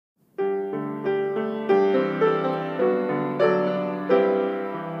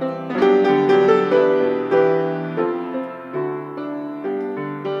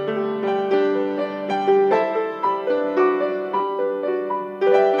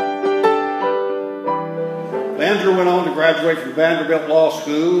Andrew went on to graduate from Vanderbilt Law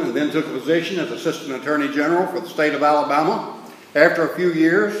School and then took a position as Assistant Attorney General for the state of Alabama. After a few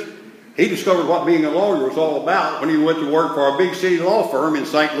years, he discovered what being a lawyer was all about when he went to work for a big city law firm in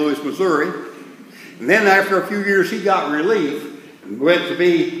St. Louis, Missouri. And then after a few years, he got relief and went to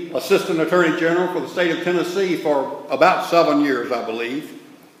be Assistant Attorney General for the state of Tennessee for about 7 years, I believe.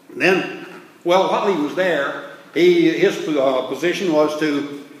 And then, well, while he was there, his position was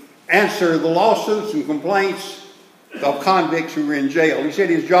to answer the lawsuits and complaints of convicts who were in jail. He said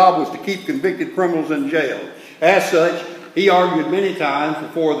his job was to keep convicted criminals in jail. As such, he argued many times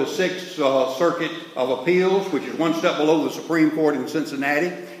before the Sixth Circuit of Appeals, which is one step below the Supreme Court in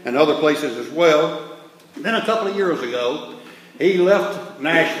Cincinnati, and other places as well. Then a couple of years ago, he left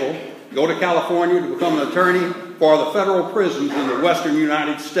Nashville, go to California to become an attorney for the federal prisons in the western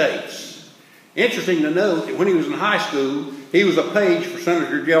United States. Interesting to note that when he was in high school, he was a page for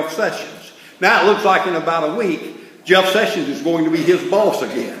Senator Jeff Sessions. Now it looks like in about a week, Jeff Sessions is going to be his boss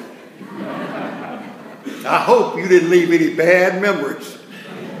again. I hope you didn't leave any bad memories.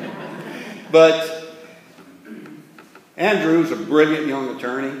 But Andrew's a brilliant young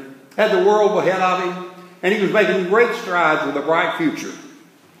attorney, had the world ahead of him, and he was making great strides with a bright future.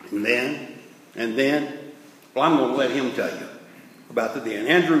 And then, well, I'm going to let him tell you about the then.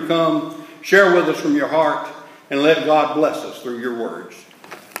 Andrew, come, share with us from your heart, and let God bless us through your words.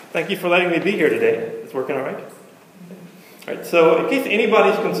 Thank you for letting me be here today. It's working all right? All right, so in case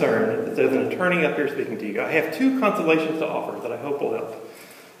anybody's concerned that there's an attorney up here speaking to you, I have two consolations to offer that I hope will help.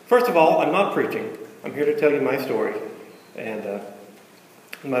 First of all, I'm not preaching. I'm here to tell you my story and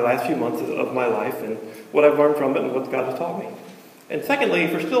my last few months of my life and what I've learned from it and what God has taught me. And secondly,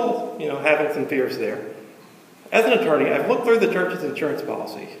 if you're still, having some fears there, as an attorney, I've looked through the church's insurance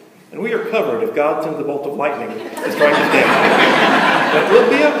policy, and we are covered if God sends a bolt of lightning to strike us down. But we'll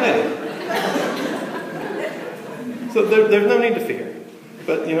be okay. So there's no need to fear.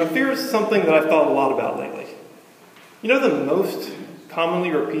 But, fear is something that I've thought a lot about lately. The most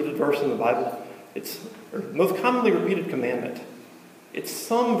commonly repeated verse in the Bible? Most commonly repeated commandment. It's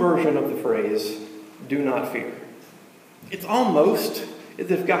some version of the phrase, do not fear. It's almost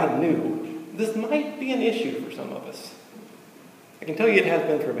as if God knew this might be an issue for some of us. I can tell you it has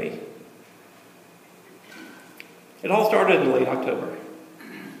been for me. It all started in late October.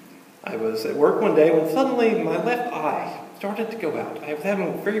 I was at work one day when suddenly my left eye started to go out. I was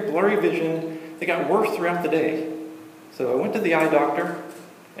having very blurry vision that got worse throughout the day. So I went to the eye doctor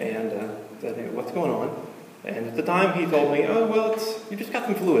and said, hey, what's going on? And at the time he told me, oh, well, you just got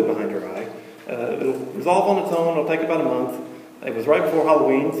some fluid behind your eye. It'll resolve on its own. It'll take about a month. It was right before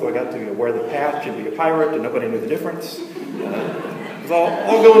Halloween, so I got to wear the patch and be a pirate, and nobody knew the difference. It was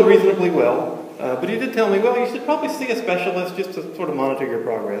all going reasonably well. But he did tell me, well, you should probably see a specialist just to sort of monitor your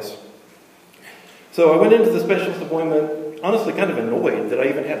progress. So I went into the specialist appointment, honestly kind of annoyed that I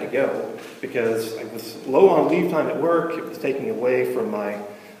even had to go, because I was low on leave time at work. It was taking away from my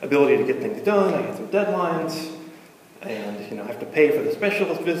ability to get things done. I had some deadlines, and I have to pay for the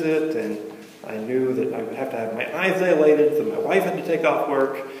specialist visit, and I knew that I would have to have my eyes dilated, so my wife had to take off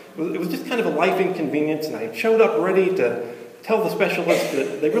work. It was just kind of a life inconvenience, and I showed up ready to tell the specialist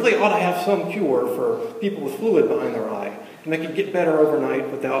that they really ought to have some cure for people with fluid behind their eye, and they could get better overnight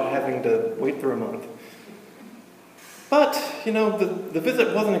without having to wait through a month. But, the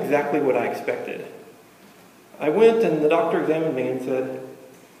visit wasn't exactly what I expected. I went and the doctor examined me and said,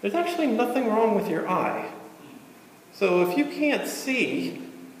 there's actually nothing wrong with your eye. So if you can't see,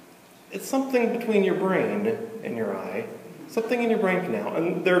 it's something between your brain and your eye, something in your brain canal,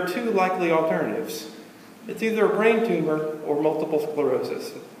 and there are two likely alternatives. It's either a brain tumor or multiple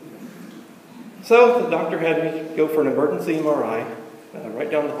sclerosis. So the doctor had me go for an emergency MRI right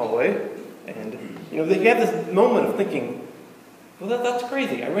down the hallway, and they had this moment of thinking, well, that's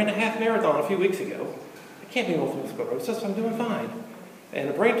crazy. I ran a half marathon a few weeks ago. It can't be multiple sclerosis. I'm doing fine. And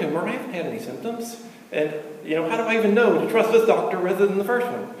a brain tumor, I haven't had any symptoms. And, how do I even know to trust this doctor rather than the first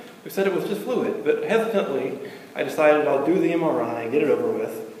one, who said it was just fluid? But hesitantly, I decided I'll do the MRI and get it over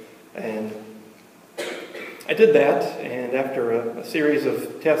with. And I did that, and after a series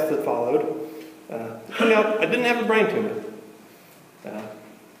of tests that followed, it turned out I didn't have a brain tumor.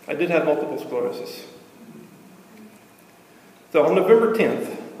 I did have multiple sclerosis. So on November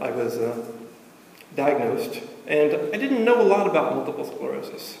 10th, I was diagnosed, and I didn't know a lot about multiple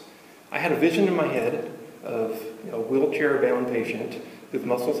sclerosis. I had a vision in my head of a wheelchair-bound patient whose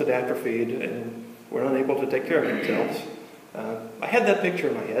muscles had atrophied and were unable to take care of themselves. I had that picture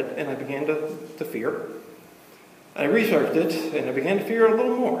in my head, and I began to fear. I researched it, and I began to fear a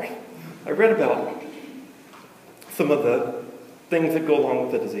little more. I read about some of the things that go along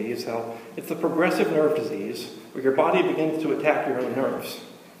with the disease, how it's a progressive nerve disease where your body begins to attack your own nerves.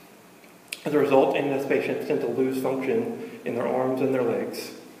 As a result, MS patients tend to lose function in their arms and their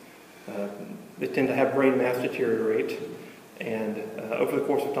legs. They tend to have brain mass deteriorate, and over the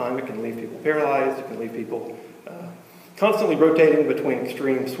course of time it can leave people paralyzed, it can leave people constantly rotating between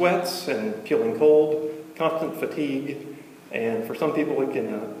extreme sweats and killing cold, constant fatigue, and for some people it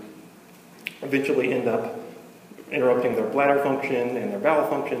can eventually end up interrupting their bladder function and their bowel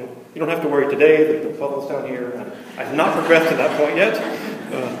function. You don't have to worry today, there's no bubbles down here. I have not progressed to that point yet.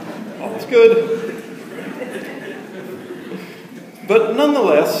 All is good. But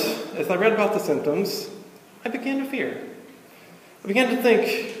nonetheless, as I read about the symptoms, I began to fear. I began to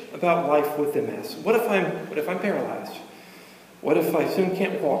think about life with MS. What if I'm paralyzed? What if I soon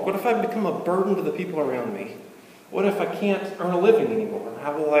can't walk? What if I become a burden to the people around me? What if I can't earn a living anymore?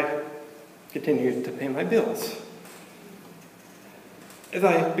 How will I continue to pay my bills? As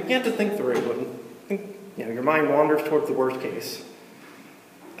I began to think through, and your mind wanders towards the worst case,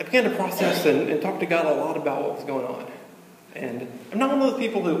 I began to process and talk to God a lot about what was going on. And I'm not one of those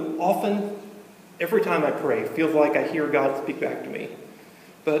people who often, every time I pray, feels like I hear God speak back to me.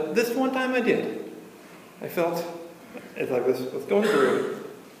 But this one time I did. I felt, as I was going through,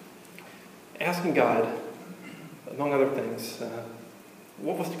 asking God, among other things,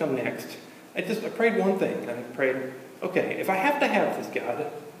 what was to come next. I prayed one thing. I prayed, okay, if I have to have this,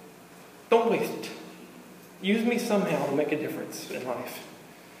 God, don't waste it. Use me somehow to make a difference in life.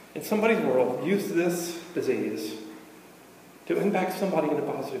 In somebody's world, use this disease to impact somebody in a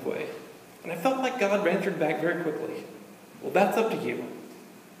positive way. And I felt like God answered back very quickly. Well, that's up to you.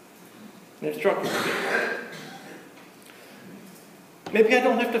 And it struck me again. Maybe I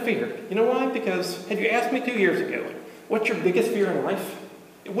don't have to fear. You know why? Because had you asked me 2 years ago, what's your biggest fear in life?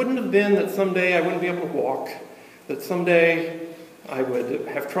 It wouldn't have been that someday I wouldn't be able to walk, that someday I would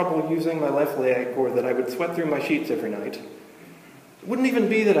have trouble using my left leg, or that I would sweat through my sheets every night. It wouldn't even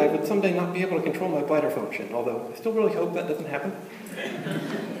be that I would someday not be able to control my bladder function, although I still really hope that doesn't happen.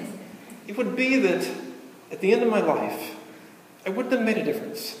 It would be that at the end of my life, I wouldn't have made a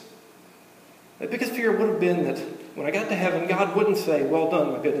difference. My biggest fear would have been that when I got to heaven, God wouldn't say, well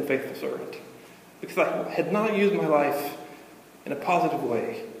done, my good and faithful servant, because I had not used my life in a positive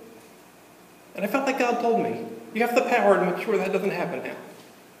way. And I felt like God told me, you have the power to make sure that doesn't happen now.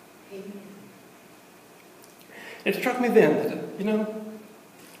 Amen. It struck me then that,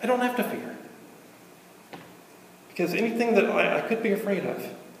 I don't have to fear. Because anything that I could be afraid of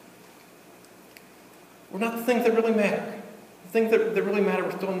were not the things that really matter. The things that really matter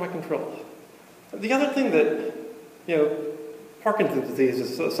were still in my control. The other thing that, Parkinson's disease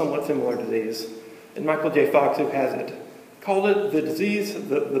is a somewhat similar disease. And Michael J. Fox, who has it, called it the disease,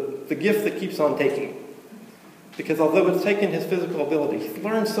 the gift that keeps on taking. Because although it's taken his physical ability, he's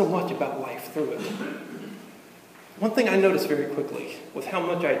learned so much about life through it. One thing I noticed very quickly was how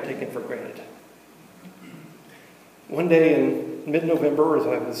much I had taken for granted. One day in mid-November, as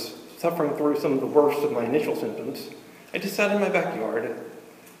I was suffering through some of the worst of my initial symptoms, I just sat in my backyard,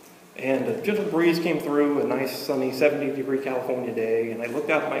 and a gentle breeze came through, a nice sunny 70-degree California day, and I looked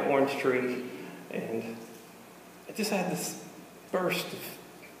out at my orange tree, and I just had this burst of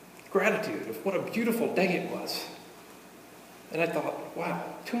gratitude of what a beautiful day it was. And I thought, wow,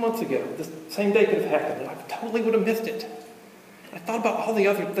 2 months ago, this same day could have happened, and I totally would have missed it. I thought about all the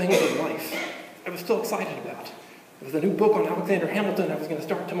other things in life I was still excited about. There was a new book on Alexander Hamilton I was going to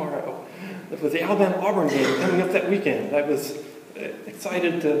start tomorrow. There was the Alabama-Auburn game coming up that weekend. I was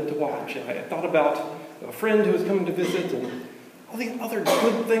excited to watch. And I thought about a friend who was coming to visit and all these other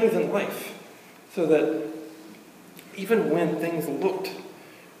good things in life. So that even when things looked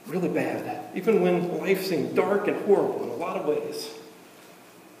really bad, even when life seemed dark and horrible in a lot of ways,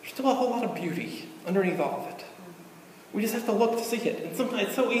 there's still a whole lot of beauty underneath all of it. We just have to look to see it. And sometimes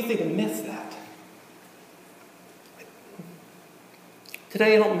it's so easy to miss that.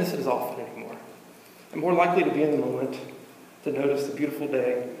 Today I don't miss it as often anymore. I'm more likely to be in the moment, to notice the beautiful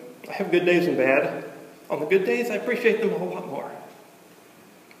day. I have good days and bad. On the good days, I appreciate them a whole lot more.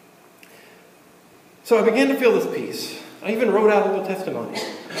 So I began to feel this peace. I even wrote out a little testimony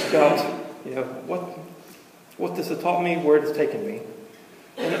about, what this has taught me, where it has taken me.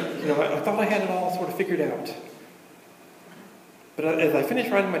 And, I thought I had it all sort of figured out. But as I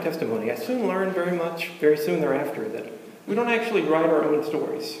finished writing my testimony, I soon learned very soon thereafter, that we don't actually write our own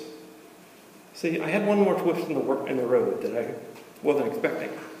stories. See, I had one more twist in the road that I wasn't expecting.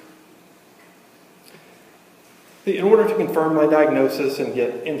 In order to confirm my diagnosis and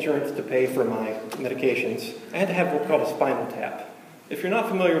get insurance to pay for my medications, I had to have what's called a spinal tap. If you're not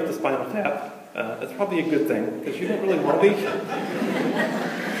familiar with the spinal tap, That's probably a good thing, because you don't really want to be.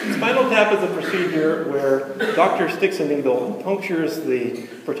 Spinal tap is a procedure where the doctor sticks a needle and punctures the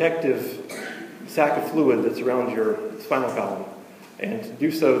protective sac of fluid that's around your spinal column. And to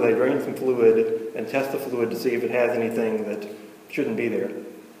do so, they drain some fluid and test the fluid to see if it has anything that shouldn't be there.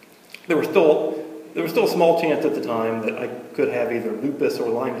 There was still a small chance at the time that I could have either lupus or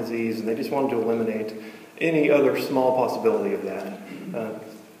Lyme disease, and they just wanted to eliminate any other small possibility of that.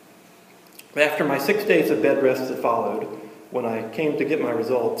 After my 6 days of bed rest that followed, when I came to get my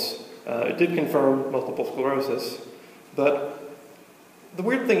results, it did confirm multiple sclerosis. But the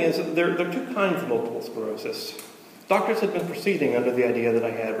weird thing is there are two kinds of multiple sclerosis. Doctors had been proceeding under the idea that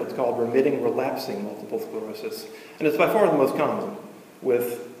I had what's called remitting relapsing multiple sclerosis. And it's by far the most common,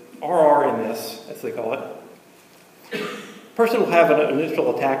 with RRMS, as they call it. A person will have an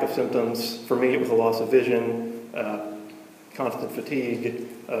initial attack of symptoms. For me, it was a loss of vision, constant fatigue,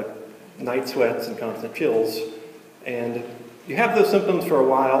 night sweats, and constant chills. And you have those symptoms for a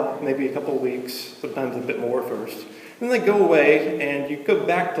while, maybe a couple of weeks, sometimes a bit more at first. Then they go away, and you go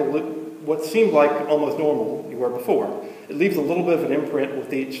back to what seemed like almost normal you were before. It leaves a little bit of an imprint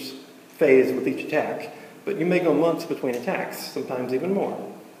with each phase, with each attack, but you may go months between attacks, sometimes even more.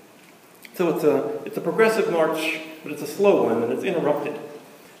 So it's a progressive march, but it's a slow one, and it's interrupted.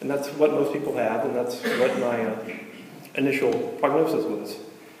 And that's what most people have, and that's what my initial prognosis was.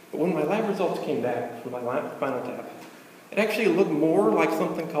 But when my lab results came back from my spinal tap, it actually looked more like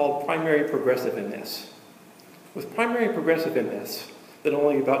something called primary progressive MS. With primary progressive MS, that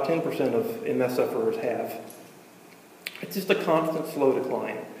only about 10% of MS sufferers have, it's just a constant slow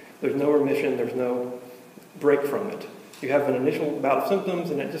decline. There's no remission, there's no break from it. You have an initial bout of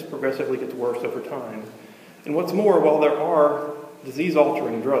symptoms, and it just progressively gets worse over time. And what's more, while there are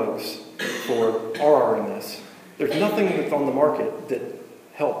disease-altering drugs for RRMS, there's nothing that's on the market that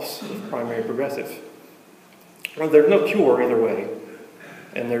helps with primary progressive. Well, there's no cure either way,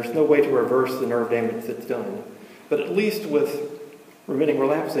 and there's no way to reverse the nerve damage that's done. But at least with remitting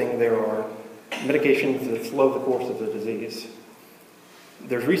relapsing, there are medications that slow the course of the disease.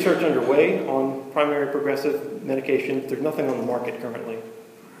 There's research underway on primary progressive medications. There's nothing on the market currently.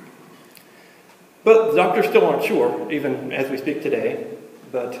 But the doctors still aren't sure, even as we speak today,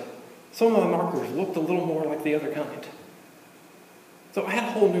 but some of my markers looked a little more like the other kind. So I had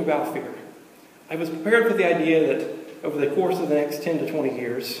a whole new bout of fear. I was prepared for the idea that over the course of the next 10 to 20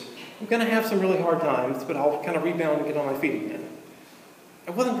 years, I'm going to have some really hard times, but I'll kind of rebound and get on my feet again.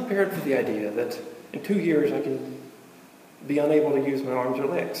 I wasn't prepared for the idea that in 2 years I can be unable to use my arms or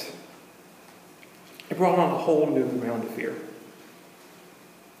legs. It brought on a whole new round of fear.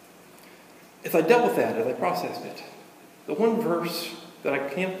 As I dealt with that, as I processed it, the one verse that I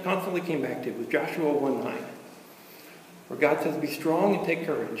constantly came back to was Joshua 1:9, where God says, "Be strong and take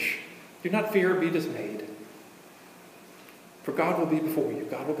courage. Do not fear or be dismayed. For God will be before you.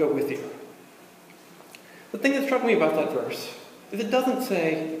 God will go with you." The thing that struck me about that verse is it doesn't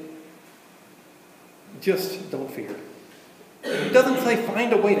say, just don't fear. It doesn't say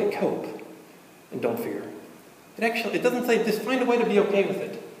find a way to cope and don't fear. It doesn't say just find a way to be okay with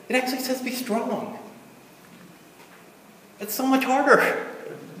it. It actually says be strong. It's so much harder.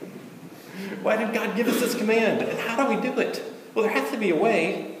 Why did God give us this command? And how do we do it? Well, there has to be a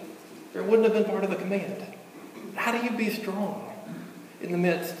way, or it wouldn't have been part of the command. How do you be strong in the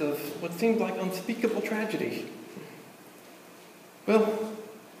midst of what seemed like unspeakable tragedy? Well,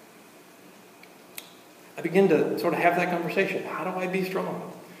 I begin to sort of have that conversation. How do I be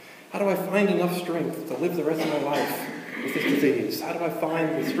strong? How do I find enough strength to live the rest of my life with this disease? How do I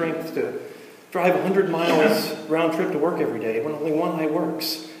find the strength to drive 100 miles round trip to work every day when only one eye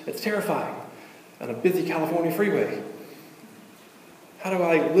works? It's terrifying on a busy California freeway. How do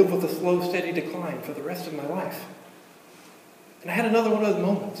I live with a slow, steady decline for the rest of my life? And I had another one of those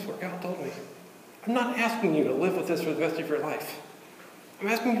moments where God told me, I'm not asking you to live with this for the rest of your life. I'm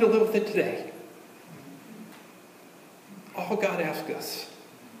asking you to live with it today. All God asks us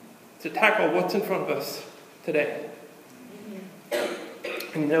is to tackle what's in front of us today.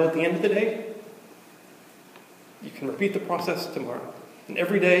 And you know, at the end of the day, you can repeat the process tomorrow. And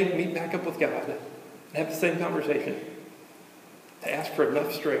every day, meet back up with God and have the same conversation to ask for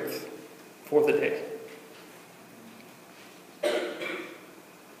enough strength for the day.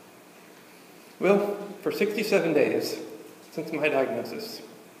 Well, for 67 days since my diagnosis,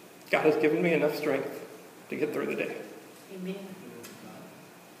 God has given me enough strength to get through the day. Amen.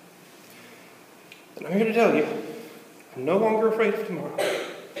 And I'm here to tell you, I'm no longer afraid of tomorrow.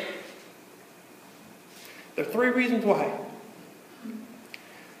 There are 3 reasons why.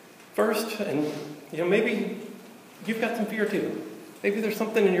 First, and maybe you've got some fear too. Maybe there's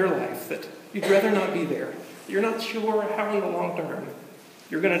something in your life that you'd rather not be there, that you're not sure how in the long term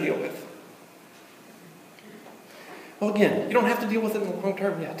you're going to deal with. Well, again, you don't have to deal with it in the long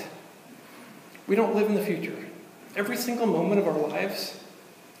term yet. We don't live in the future. Every single moment of our lives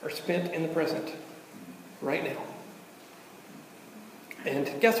are spent in the present, right now. And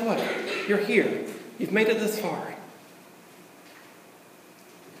guess what? You're here. You've made it this far.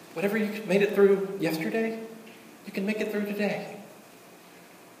 Whatever you made it through yesterday, you can make it through today.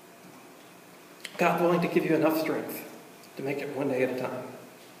 God's willing to give you enough strength to make it one day at a time.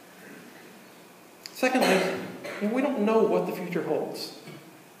 Secondly, we don't know what the future holds.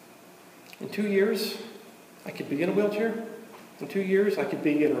 In 2 years, I could be in a wheelchair. In 2 years, I could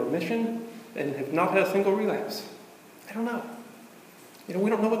be in a remission and have not had a single relapse. I don't know. We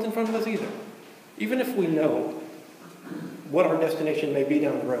don't know what's in front of us either. Even if we know what our destination may be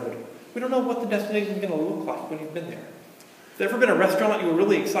down the road, we don't know what the destination is going to look like when you've been there. Has there ever been a restaurant you were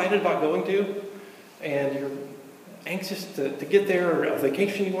really excited about going to, and you're anxious to get there, or a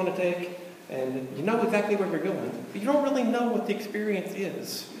vacation you want to take, and you know exactly where you're going, but you don't really know what the experience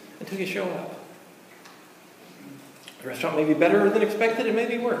is until you show up? The restaurant may be better than expected, it may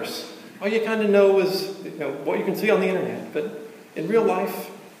be worse. All you kind of know is what you can see on the internet, but in real life,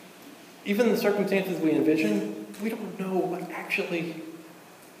 even the circumstances we envision, we don't know what actually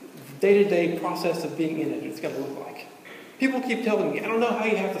the day-to-day process of being in it is going to look like. People keep telling me, I don't know how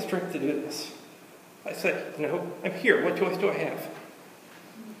you have the strength to do this. I say, I'm here. What choice do I have?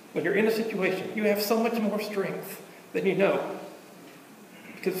 When you're in a situation, you have so much more strength than you know.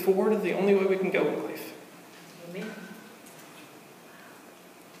 Because forward is the only way we can go in life. Amen.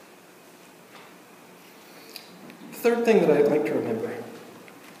 The third thing that I'd like to remember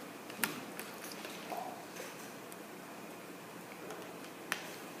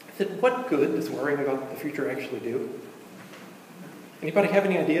is that what good does worrying about the future actually do? Anybody have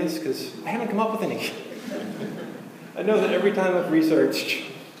any ideas? Because I haven't come up with any. I know that every time I've researched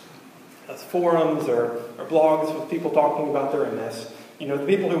forums or blogs with people talking about their MS, the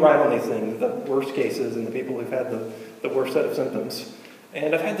people who write on these things, the worst cases and the people who've had the worst set of symptoms.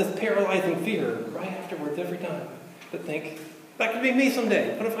 And I've had this paralyzing fear right afterwards every time to think, that could be me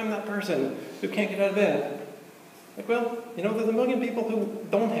someday. What if I'm that person who can't get out of bed? There's a million people who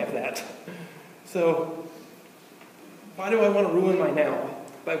don't have that. So why do I want to ruin my now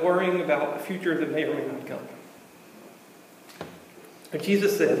by worrying about a future that may or may not come? And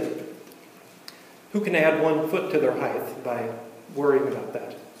Jesus said, who can add 1 foot to their height by worrying about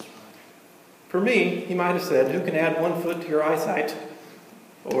that? For me, he might have said, who can add 1 foot to your eyesight?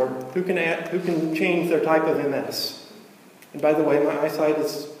 Or who can change their type of MS? And by the way, my eyesight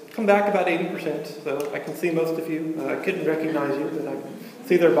has come back about 80%, so I can see most of you. I couldn't recognize you, but I can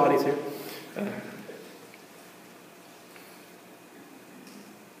see their bodies here.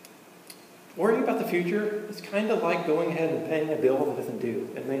 Worrying about the future is kind of like going ahead and paying a bill that isn't due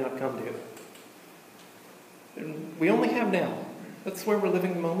and may not come due. And we only have now. That's where we're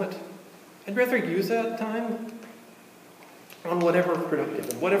living the moment. I'd rather use that time on whatever is productive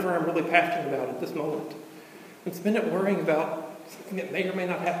and whatever I'm really passionate about at this moment and spend it worrying about something that may or may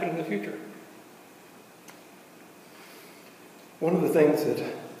not happen in the future. One of the things that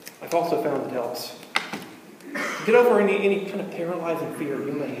I've also found that helps to get over any kind of paralyzing fear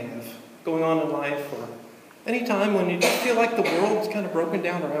you may have going on in life, or any time when you just feel like the world's kind of broken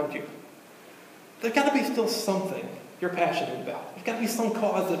down around you. There's got to be still something you're passionate about. There's got to be some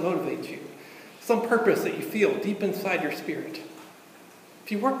cause that motivates you, some purpose that you feel deep inside your spirit.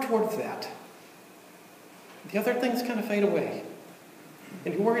 If you work towards that, the other things kind of fade away.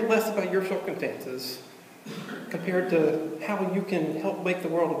 And you worry less about your circumstances compared to how you can help make the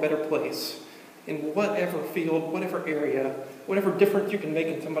world a better place in whatever field, whatever area, whatever difference you can make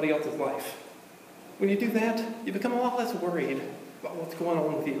in somebody else's life. When you do that, you become a lot less worried about what's going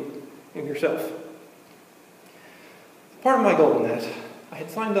on with you and yourself. Part of my goal in that, I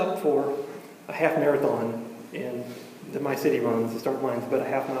had signed up for a half marathon that my city runs. The start line's about a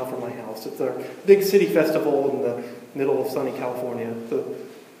half mile from my house. It's a big city festival in the middle of sunny California. It's a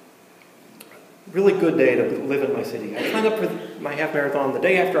really good day to live in my city. I signed up for my half marathon the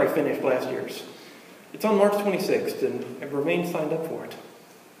day after I finished last year's. It's on March 26th, and I've remained signed up for it.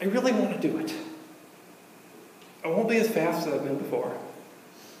 I really want to do it. I won't be as fast as I've been before.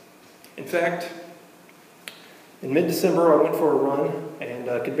 In fact, in mid-December, I went for a run and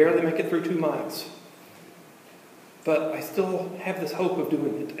could barely make it through 2 miles. But I still have this hope of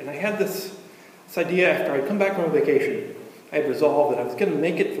doing it. And I had this idea after I'd come back from a vacation. I had resolved that I was going to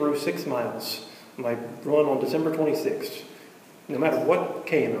make it through 6 miles, my run on December 26th. No matter what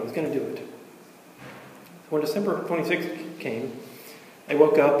came, I was going to do it. When December 26th came, I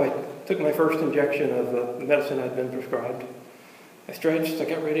woke up, I took my first injection of the medicine I'd been prescribed. I stretched, I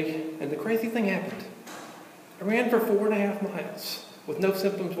got ready, and the crazy thing happened. I ran for 4.5 miles with no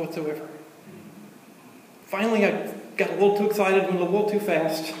symptoms whatsoever. Finally, I got a little too excited, went a little too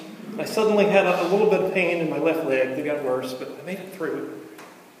fast. I suddenly had a little bit of pain in my left leg that got worse, but I made it through.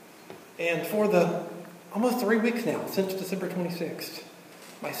 And for the almost 3 weeks now, since December 26th,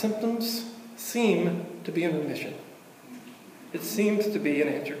 my symptoms seem to be in remission. It seems to be an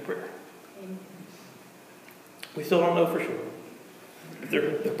answered prayer. We still don't know for sure.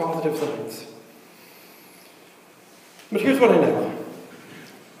 They're positive signs. But here's what I know.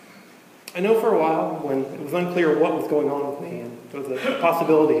 I know for a while, when it was unclear what was going on with me, and there was a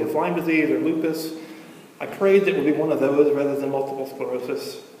possibility of Lyme disease or lupus, I prayed that it would be one of those rather than multiple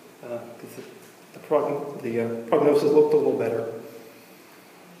sclerosis, because the prognosis looked a little better.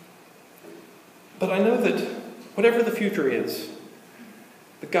 But I know that whatever the future is,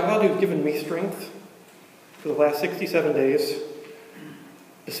 the God who's given me strength for the last 67 days,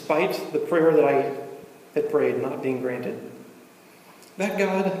 despite the prayer that I had prayed not being granted, that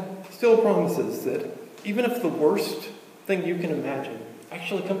God still promises that even if the worst thing you can imagine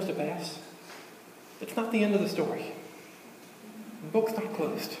actually comes to pass, it's not the end of the story. The book's not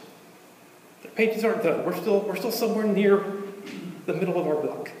closed. The pages aren't done. We're still somewhere near the middle of our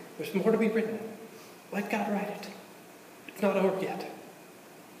book. There's more to be written. Let God write it. It's not over yet.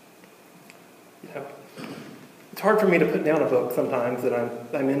 It's hard for me to put down a book sometimes that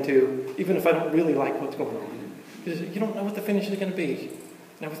I'm into, even if I don't really like what's going on. Because you don't know what the finish is going to be.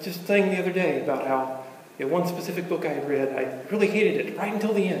 And I was just saying the other day about how one specific book I had read, I really hated it right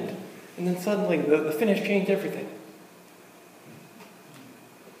until the end. And then suddenly the finish changed everything.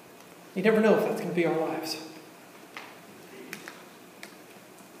 You never know if that's going to be our lives.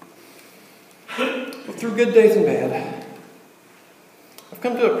 Well, through good days and bad, I've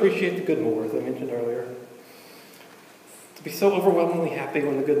come to appreciate the good more, as I mentioned earlier. To be so overwhelmingly happy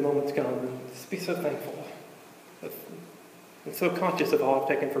when the good moments come, and just be so thankful. And so conscious of all I've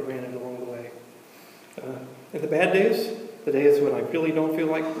taken for granted along the way. In the bad days, the days when I really don't feel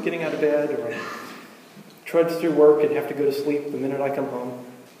like getting out of bed, or I trudge through work and have to go to sleep the minute I come home.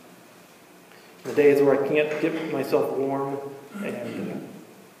 The days where I can't get myself warm and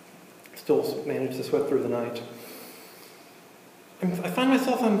still manage to sweat through the night. And I find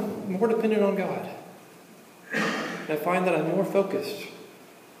myself I'm more dependent on God. And I find that I'm more focused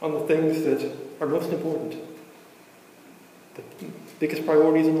on the things that are most important. The biggest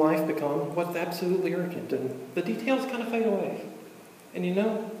priorities in life become what's absolutely urgent, and the details kind of fade away. And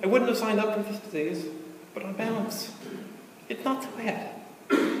I wouldn't have signed up for this disease, but on balance, it's not so bad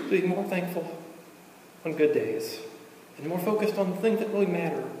to be more thankful on good days, and more focused on the things that really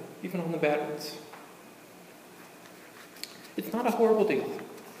matter, even on the bad ones. It's not a horrible deal.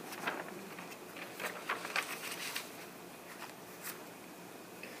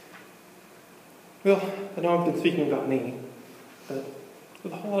 Well, I know I've been speaking about me, but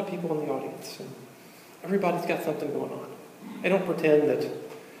with a whole lot of people in the audience, and everybody's got something going on. I don't pretend that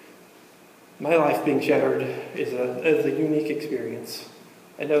my life being shattered is a unique experience.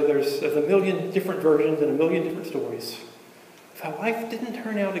 I know there's a million different versions and a million different stories of how life didn't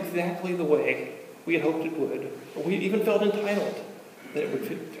turn out exactly the way we had hoped it would, or we even felt entitled that it would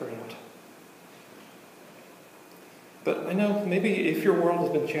turn out. But I know maybe if your world has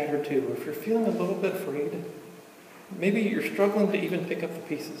been shattered too, or if you're feeling a little bit afraid, maybe you're struggling to even pick up the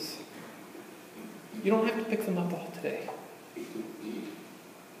pieces. You don't have to pick them up all today.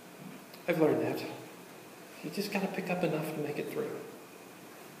 I've learned that. You just got to pick up enough to make it through.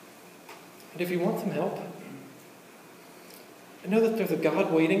 And if you want some help, I know that there's a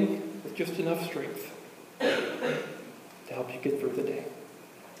God waiting with just enough strength to help you get through the day.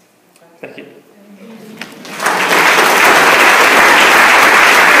 Thank you.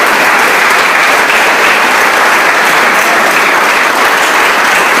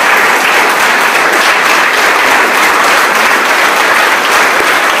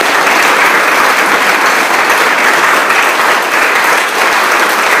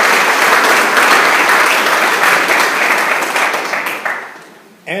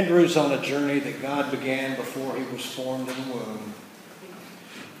 Andrew's on a journey that God began before he was formed in the womb,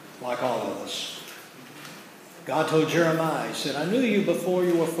 like all of us. God told Jeremiah, he said, I knew you before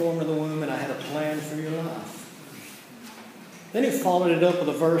you were formed in the womb, and I had a plan for your life. Then he followed it up with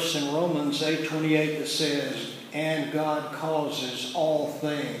a verse in Romans 8:28 that says, and God causes all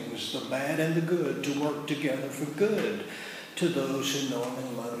things, the bad and the good, to work together for good to those who know him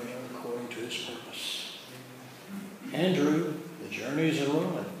and love him according to his purpose. Andrew, the journey is a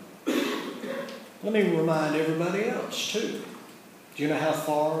rolling. Let me remind everybody else, too. Do you know how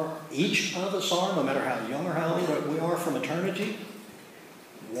far each of us are, no matter how young or how old we are, from eternity?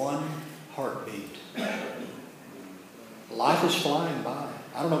 One heartbeat. Life is flying by.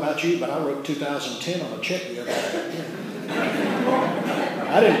 I don't know about you, but I wrote 2010 on a check the other day.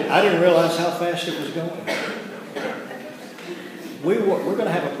 I didn't realize how fast it was going. We're going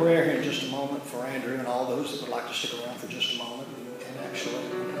to have a prayer here in just a moment for Andrew and all those that would like to stick around for just a moment and actually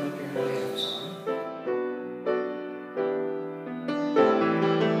come up here and lay hands on him.